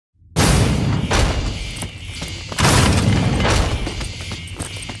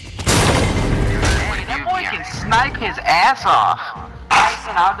snipe his ass off.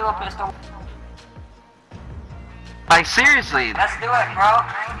 Tyson, I'll do a pistol. Like seriously. Let's do it, bro.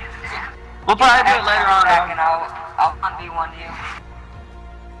 We'll probably do it later on. And I'll 1v1 you.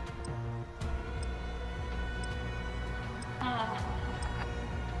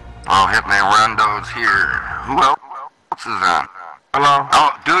 Oh, Hitman Rondo's here. Who else is on? Hello?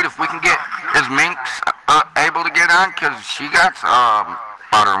 Oh, dude, if we can get... Is Minx able to get on? Because she got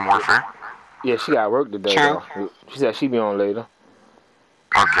Modern Warfare. Yeah, she got work today, though. She said she'd be on later.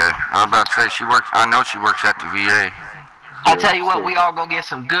 Okay. I was about to say, she works... I know she works at the VA. I'll tell you what, we all gonna get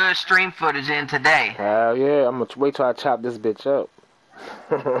some good stream footage in today. Hell yeah, I'm gonna wait till I chop this bitch up.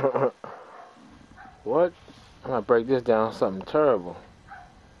 What? I'm gonna break this down something terrible.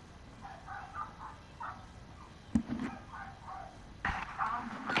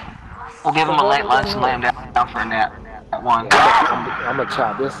 We'll give him a late lunch and lay him down for a nap at one. I'm gonna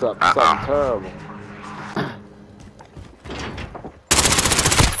chop this up something terrible.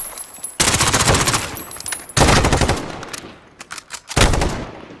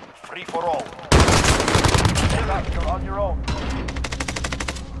 Free for all. You're on your own.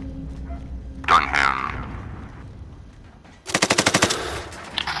 Done him.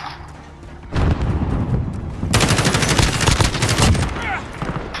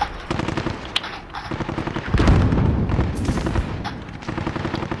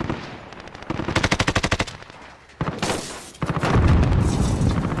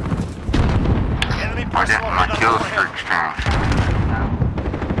 I didn't my kill streak change.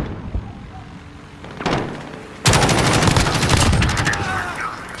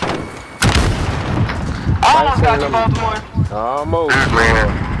 Almost got you, Baltimore. Almost, bro.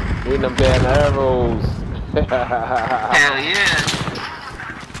 Hitting them damn arrows. Hell yeah.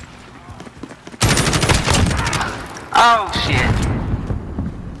 Oh shit.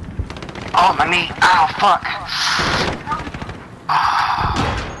 Oh my knee. Oh fuck.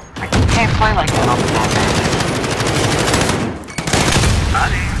 I can't play like that on the ball.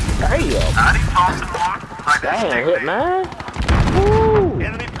 Damn, hit man. Woo.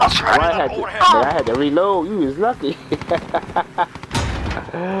 That's right. I had to reload. You was lucky.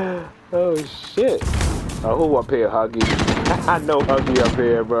 Oh shit. Oh, who up here, Huggy? I know Huggy up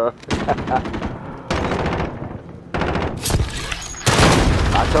here, bro.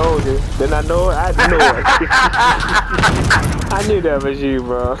 I told you. Didn't I know it? I knew it. I knew that was you,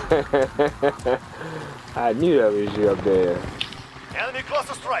 bro. I knew that was you up there. Enemy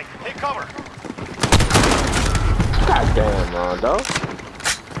cluster strike. Take cover. God damn, Rondo.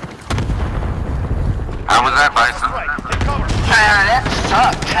 How was that, Bison? Take cover. That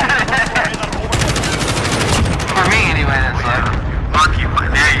sucked. For me, anyway, that sucked. Lucky,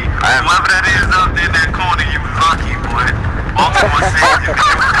 but hey, whoever that is up there in that corner, you was lucky, boy. Baltimore said you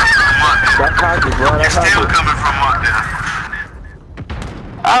coming from up there. That's hockey, bro. That's You're still hockey. coming from up there.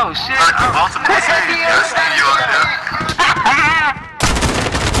 Oh shit. Lucky, Baltimore said you're seeing you up there.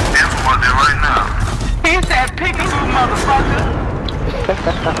 Stand from up there right now. He said peekaboo, motherfucker.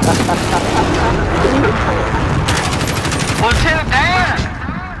 Well, chill down.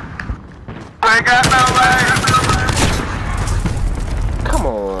 I ain't got no legs. Come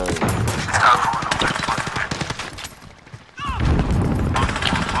on.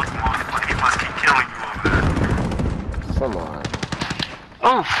 He must keep killing you over there. Come on.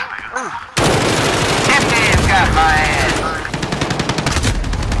 Oof. This man's got my ass.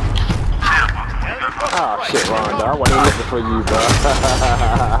 Oh shit, Rondo. I wasn't looking for you, bro.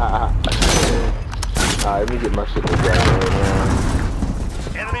 Alright, let me get my shit together right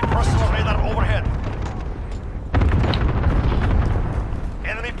now. Enemy personal radar overhead.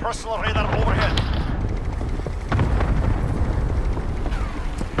 Enemy personal radar overhead.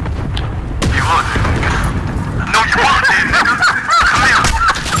 You want it, nigga? No, you want it, nigga. Come here.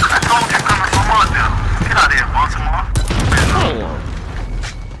 I told you coming from up there. Get out of here, Baltimore.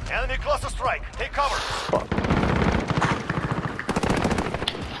 Damn. Enemy cluster strike. Take cover. Fuck.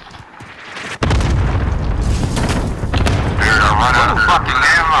 Dude, I run out of fucking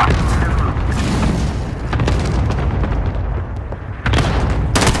ammo.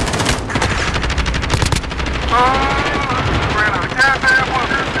 Ran out of goddamn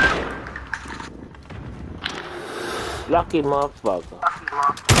ammo. Lucky motherfucker.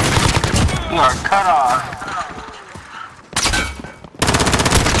 You are cut off.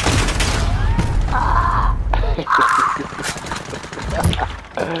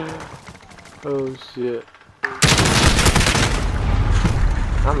 Oh shit.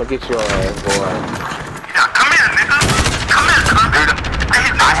 I'm gonna get your ass, boy. Yeah, come here, nigga. Come here, dude.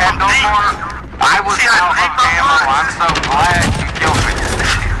 I had no more. I was out of ammo. I'm so glad you killed me.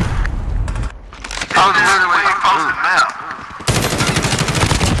 I was literally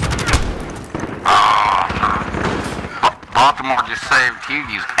Baltimore just saved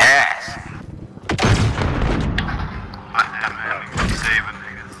Hughie's ass. Like that, man. Niggas saving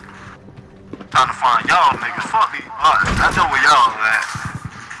niggas. Trying to find y'all niggas. Fuck me. I know where y'all at.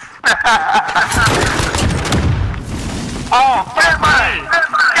 Oh, fat man!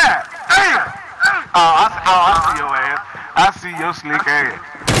 God damn! Oh, I see your ass. I see your slick ass.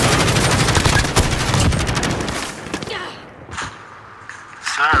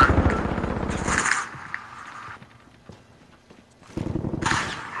 Sir.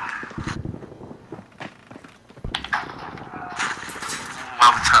 I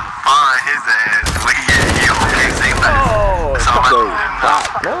was trying to find his ass. Where he at? He can't say nothing. Oh, That's all okay. I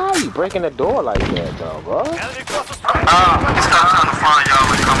Stop. Now you breaking the door like that, though, bro. Enemy cluster strike. He stopped trying to find y'all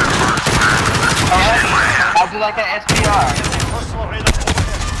and coming first, man. Alright, I'll do like an SPR. Personal radar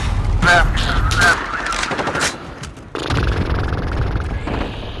overhead.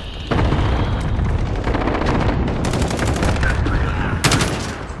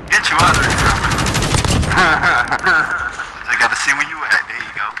 Get you out of there. I got to see where you at. There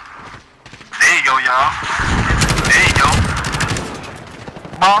you go. There you go, y'all. There you go.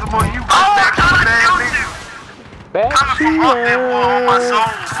 Baltimore, you back to the damn nigga. Back Coming from up there, boy, on my shooter.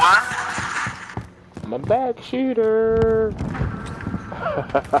 soul, boy. I'm a back shooter.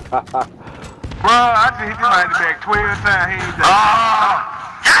 Bro, I just hit him right in the back 12 times. He ain't Oh!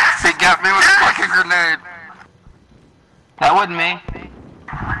 Yes! He got me with a fucking grenade. That wasn't me.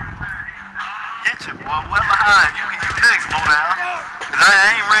 Get your boy. Well behind. You can slow down. Cause I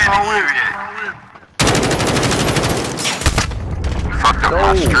ain't ready to hear yet. Fucked up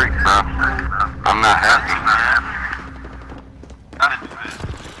my streak, bro. I'm not happy. I didn't do that.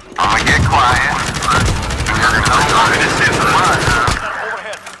 I'm gonna get quiet. This is mine.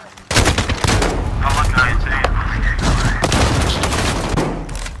 Overhead. I'm looking at you.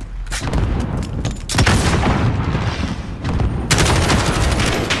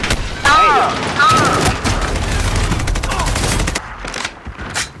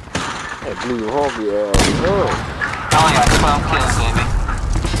 That blue Harvey ass. I only got 12 kills, baby.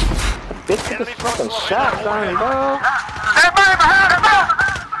 This is a fucking shotgun, bro. That man behind him, bro!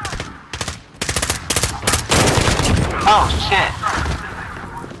 Oh shit.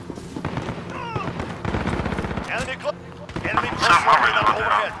 Enemy personal radar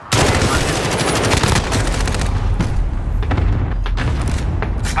overhead.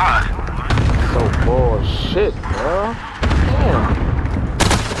 So bullshit, bro. Damn.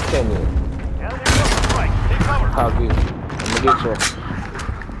 Can you? Enemy cluster strike. Take cover. Huggy. I'm gonna get you.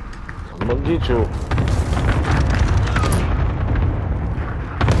 I'm gonna get you.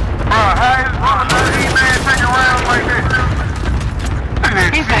 Bro, how is one of these man taking rounds like this? Look at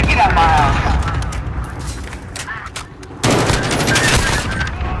He this. said, get out my house.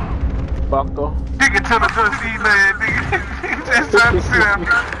 Fucker. Nigga to the pussy, man, nigga. He just trying to sit him.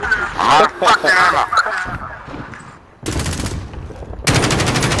 Motherfucking ammo.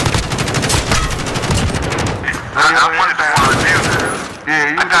 I wanted to find you.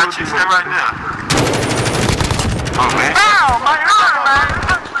 Yeah, you I got you. Stay right there. Oh, man. Oh, man, look, man.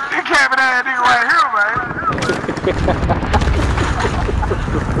 You capping that nigga right here, man.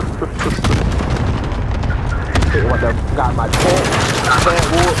 Hey, what the got my tent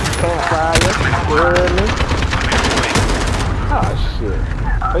wood, campfire, you heard me? Oh shit.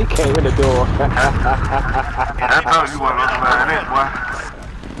 Oh, he came in the door. I thought you wasn't looking like that, boy.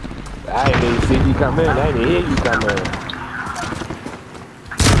 I didn't even see you come in. I didn't hear you come in.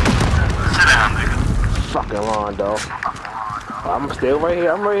 Sit down, nigga. Fucking Rondo. I'm still right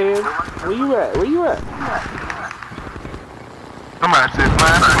here. I'm right here. Where you at? Where you at? Somebody said,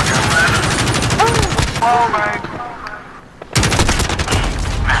 man. Oh, man.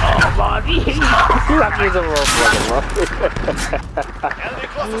 Oh, Bobby. Like he's a motherfucker, bro. Enemy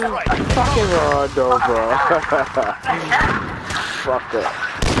cluster strike. Fucking Rondo, bro. Fuck it.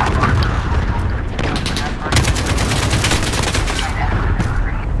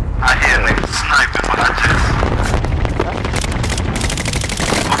 I hear niggas sniping, but I just.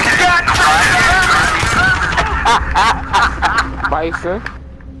 Okay, Bison.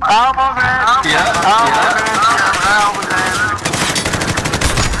 Almost had you. Yeah. Almost had you.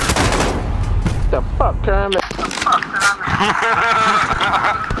 The fuck, Kermit?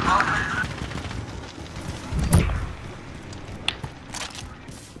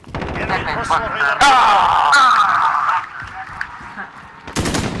 Enemy personal radar.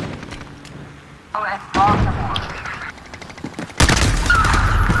 Oh, that's awesome.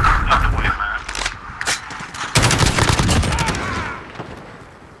 out the way, man.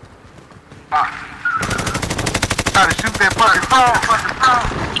 Gotta shoot that fucking phone.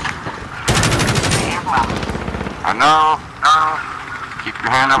 I know. Keep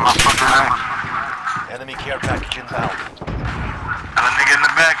your hand up my fucking ass. Enemy care package inbound. Got a nigga in the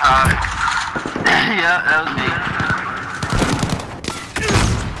back, huh? Yeah, that was me.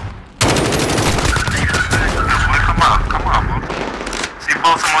 Boy, come on, boy. See,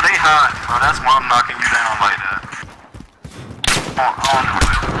 Baltimore, they hot. So that's why I'm knocking you down like that. On the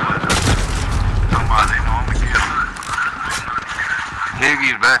way. Somebody know I'm gonna get him.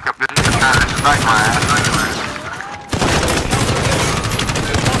 Higgy's back up there trying to snipe my ass.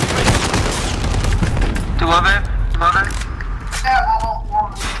 Two of it?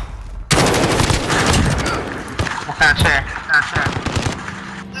 What kind of chair?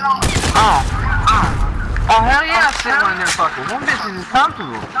 Oh, hell yeah, I sit one of them fuckers. Them bitches is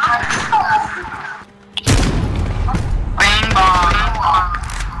comfortable. Bing bong.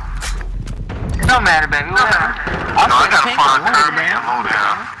 It don't matter, baby. Whatever. No, I gotta find Kirby and low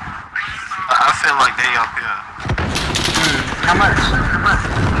down. I feel like they up here. How much?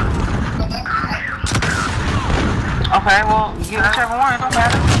 Okay, well, get whichever one, it don't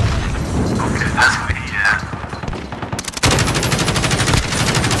matter. Okay, that's where he at.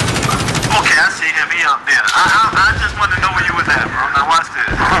 Okay, I see him. He up there. I just wanted to know where you was at, bro. Now watch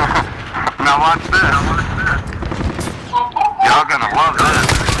this. Now watch this. Y'all gonna love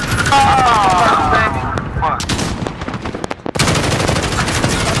this. Oh, baby. What?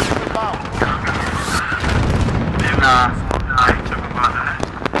 Nah. I ain't talking about that.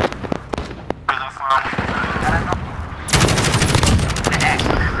 Where's I found you?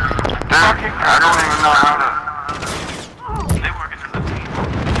 Damn, I don't even know how to. They working as a team.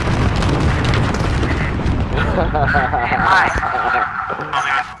 Hi. I don't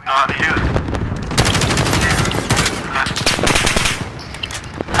even know how to use it.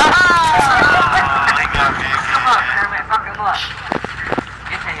 They got me again. Fucking look.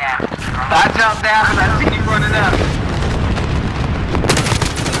 Get the ass. I jumped down and I see you running up.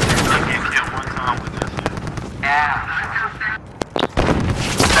 I get killed one time with this shit. Yeah.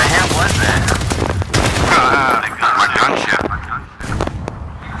 What the hell was that? My gunship.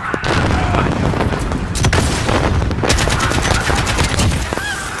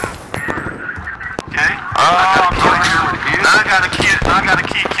 Okay? Oh, now I gotta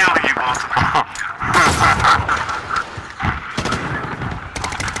keep killing you, Baltimore.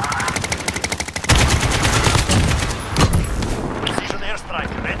 Precision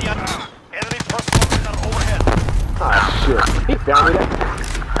airstrike. Ready up. Enemy personal radar overhead. Oh shit. He found me there.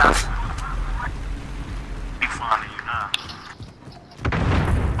 He finding you now.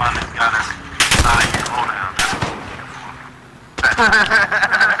 Find this guy that's not here. Hold down. That's what I'm looking for.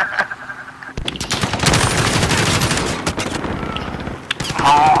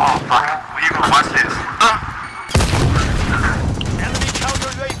 Oh, fuck. Well, you gonna watch this. Enemy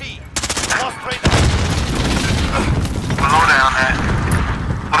counter UAV. Lost radar. Put low down that.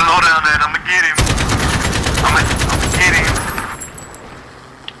 Put low down that. I'ma get him. I'ma get him.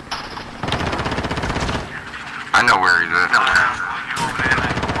 I know where he's at. No, you over there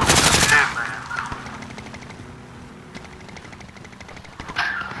like, shit, man.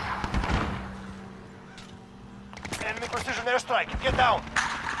 Enemy precision airstrike. Get down.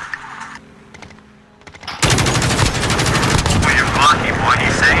 Well, you're lucky, boy. He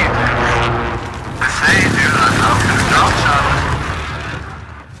saved you. He saved you. I was gonna drop shot him.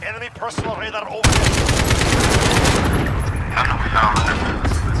 Enemy personal radar overhead. I know where y'all at.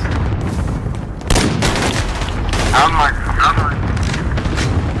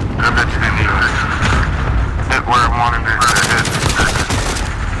 I bet you didn't even hit where I wanted it to hit.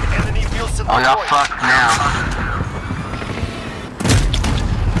 Enemy Wilson. Oh, y'all fucked now.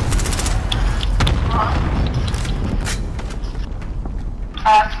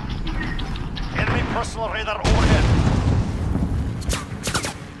 Enemy personal radar overhead.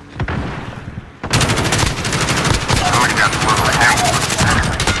 Somebody got the little hammer.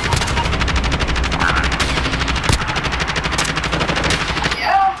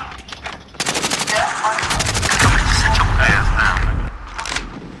 Sit your ass down.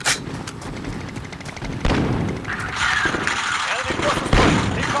 Enemy personal strike.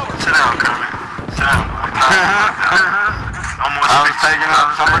 Take cover. Sit down, Kermit. Sit down. I was taking up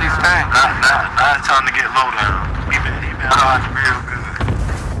somebody's tank. Now it's time to get low down. He been hot real good.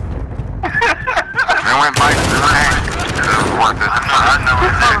 They went by the tank. It was worth it. I know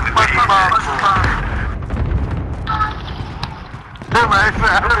exactly what he did.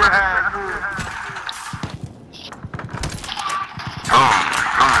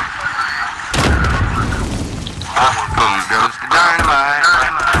 Boom goes the dynamite.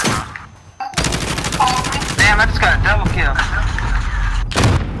 Damn, I just got a double kill.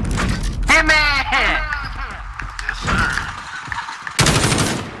 Hit me! Yes, sir.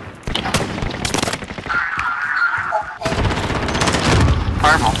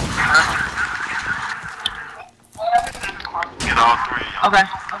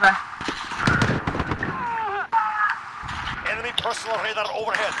 radar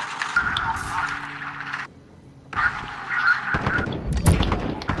overhead.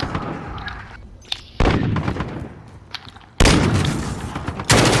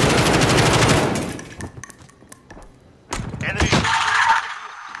 Enemy.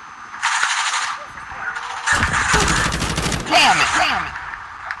 Damn it, damn it.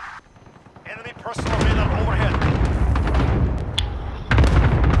 Enemy personal radar overhead.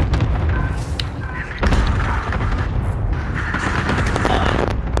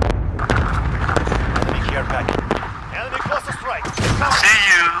 Enemy care package. Enemy cluster strike. See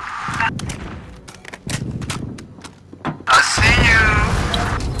you. I see you.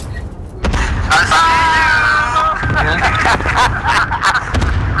 I see you.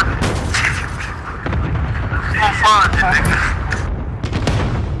 Have fun, nigga.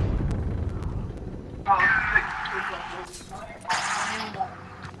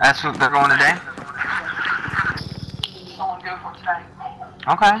 That's what they're going today?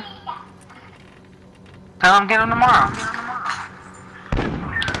 Okay. Tell them get them tomorrow.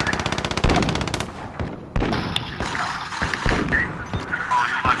 Oh,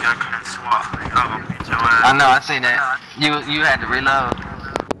 you lucky I couldn't swap. I'm gonna beat your ass. I know, I seen that. You had to reload.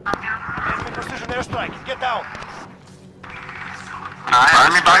 Enemy precision airstrike. Get down.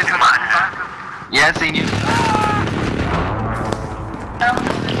 Army bison. Yeah, I seen you.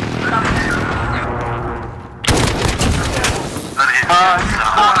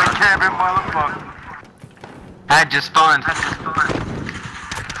 Cabin motherfucker. I just spawned. I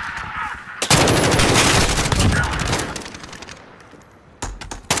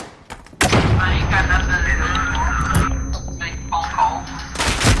ain't got nothing to make phone calls.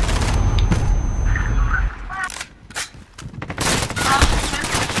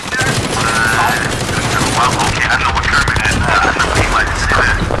 Well, okay, I know what Kermit is. I know he might say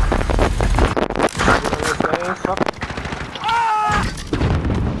that.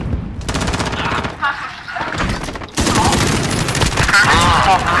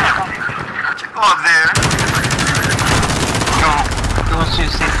 Go up there. Go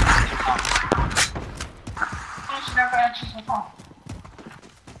shoot see.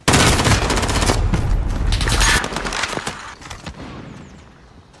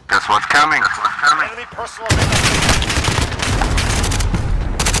 Guess what's coming? Enemy personal radar.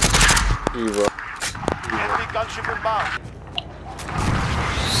 Evil. Enemy gunship inbound.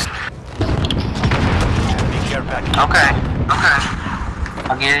 Enemy care package. Okay, okay.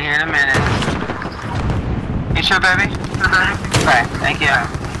 I'll get it here in a minute. You sure, baby? Okay, thank you.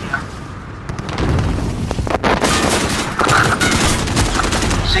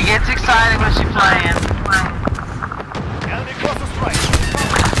 She gets excited when she's playing. Enemy cluster strike.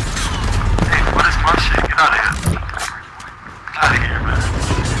 Hey, what is my shit? Get out of here. Get out of here, man.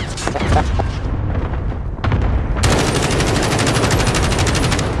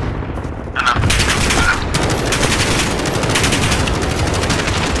 Enough.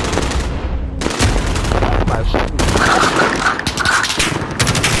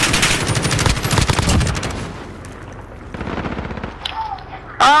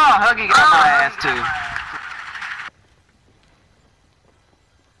 Oh, Huggy got my ass too.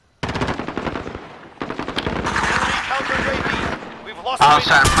 Enemy counter UAV. We've lost I was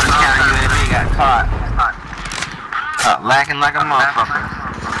trying to put a counter UAV, got caught. Lacking like a motherfucker.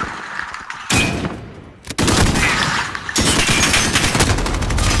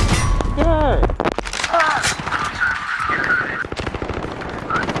 Yeah.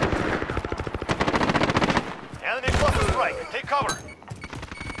 Enemy cluster strike. Take cover.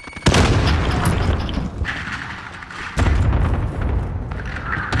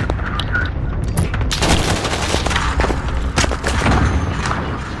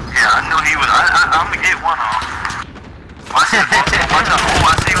 Yeah, I knew he was. I'm gonna get one off. Watch out. Oh,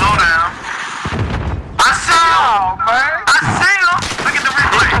 I see lowdown. I see him. I see him. Look at the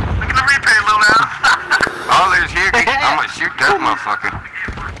replay. Look at the replay, lowdown. All there's here, I'm gonna shoot that motherfucker.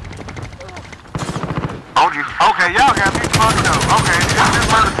 Told you. Okay, y'all got me fucked up. Okay, this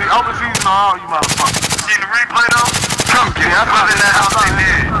overseas on all you motherfuckers. See the replay though? Come get Yeah, it. up in that house they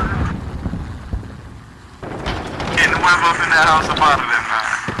did. Getting the web up in that house up out of there, man.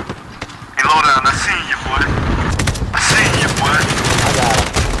 Hey, lowdown, I seen you, boy. I seen you, boy.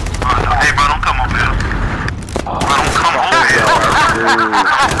 Hey, bro, don't come over here. Bro, don't come over here.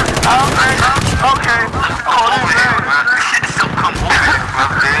 Okay. Come over here, man. Don't come over here, bro.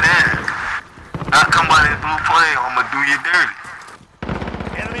 Dead ass. Not come by this blue plane, I'ma do you dirty.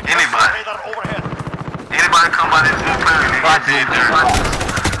 Enemy Anybody. personal radar overhead. Anybody come by this blue plane, they get dead dirty.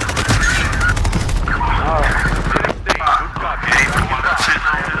 Hey, you want that shit?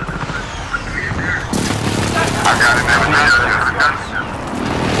 I got it, man.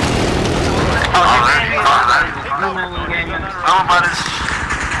 know about this?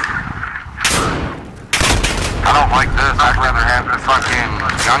 I don't like this. I'd rather have the fucking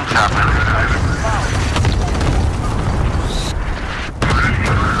gun chopper.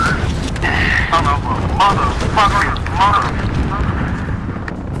 Motherfucking mother.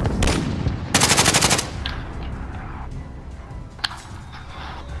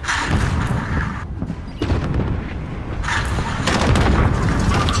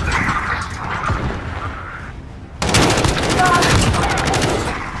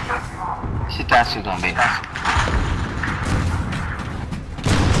 She thought she was gonna be there.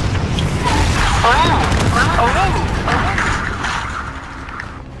 Oh,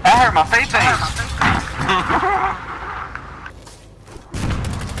 that hurt my face.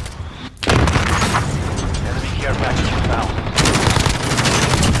 Enemy care package inbound.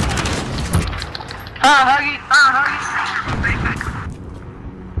 Huggy.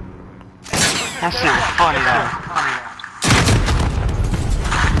 That shit was funny though.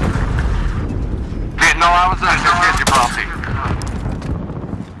 Didn't know I was there. Go get your coffee.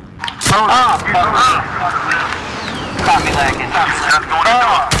 Caught me lagging. That's going in the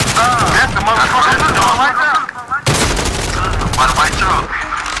door. That's the motherfucker right there. By the white truck.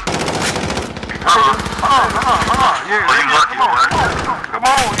 Yeah, Oh, you lucky, come on, boy. come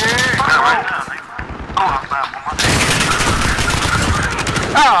on, yeah. That right now, nigga. Oh, I'm back on my team.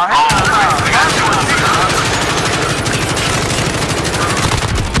 We got you in the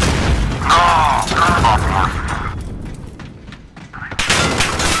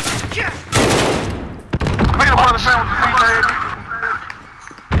Look at one of the sandwiches, baby.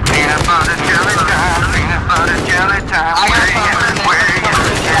 Peanut butter jelly time. Peanut butter jelly time. Where you?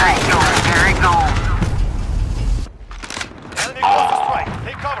 Here he goes. Enemy close to strike.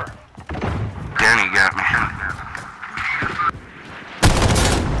 Take cover. Danny got me.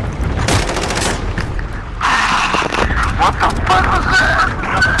 What the fuck was that?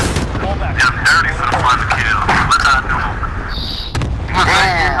 Fall back. I'm dirty for the fun to kill. What's I doing?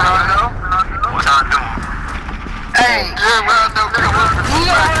 What's I doing? Hey, Rondo, come on.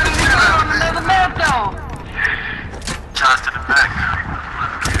 Another map though. Shots to the back.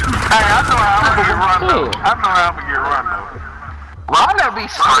 Hey, I know how I'm gonna get run though. I know how I'm gonna get run though. Rondo be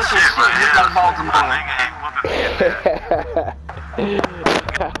Oh slick as shit, shit. right He's here. got Baltimore. Nigga ain't whooping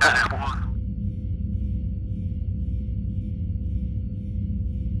me.